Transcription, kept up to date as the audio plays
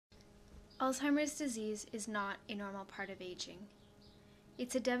Alzheimer's disease is not a normal part of aging.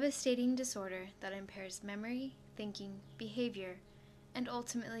 It's a devastating disorder that impairs memory, thinking, behavior, and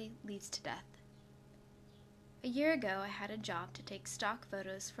ultimately leads to death. A year ago, I had a job to take stock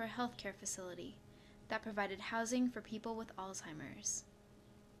photos for a healthcare facility that provided housing for people with Alzheimer's.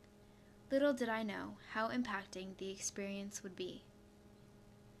 Little did I know how impacting the experience would be.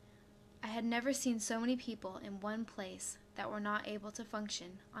 I had never seen so many people in one place that were not able to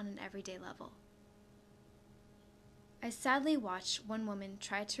function on an everyday level. I sadly watched one woman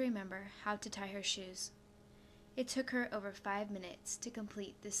try to remember how to tie her shoes. It took her over 5 minutes to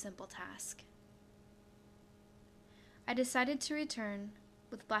complete this simple task. I decided to return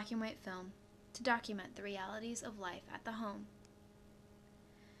with black and white film to document the realities of life at the home.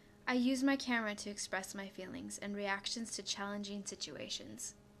 I used my camera to express my feelings and reactions to challenging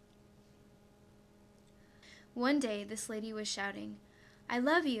situations. One day, this lady was shouting, "I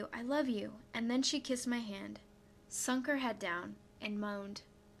love you, I love you," and then she kissed my hand, sunk her head down, and moaned,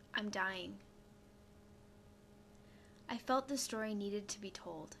 "I'm dying." I felt the story needed to be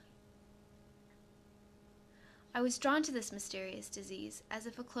told. I was drawn to this mysterious disease as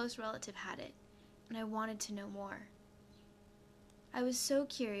if a close relative had it, and I wanted to know more. I was so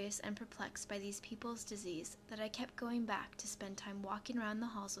curious and perplexed by these people's disease that I kept going back to spend time walking around the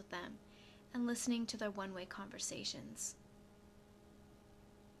halls with them and listening to their one-way conversations.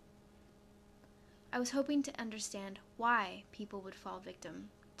 I was hoping to understand why people would fall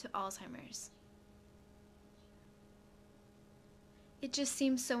victim to Alzheimer's. It just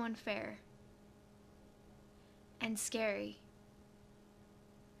seems so unfair and scary.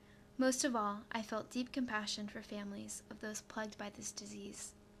 Most of all, I felt deep compassion for families of those plagued by this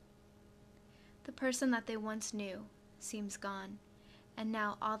disease. The person that they once knew seems gone, and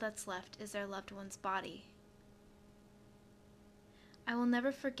now all that's left is their loved one's body. I will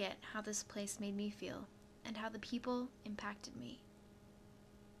never forget how this place made me feel and how the people impacted me.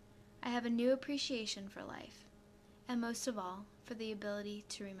 I have a new appreciation for life, and most of all, for the ability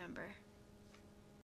to remember.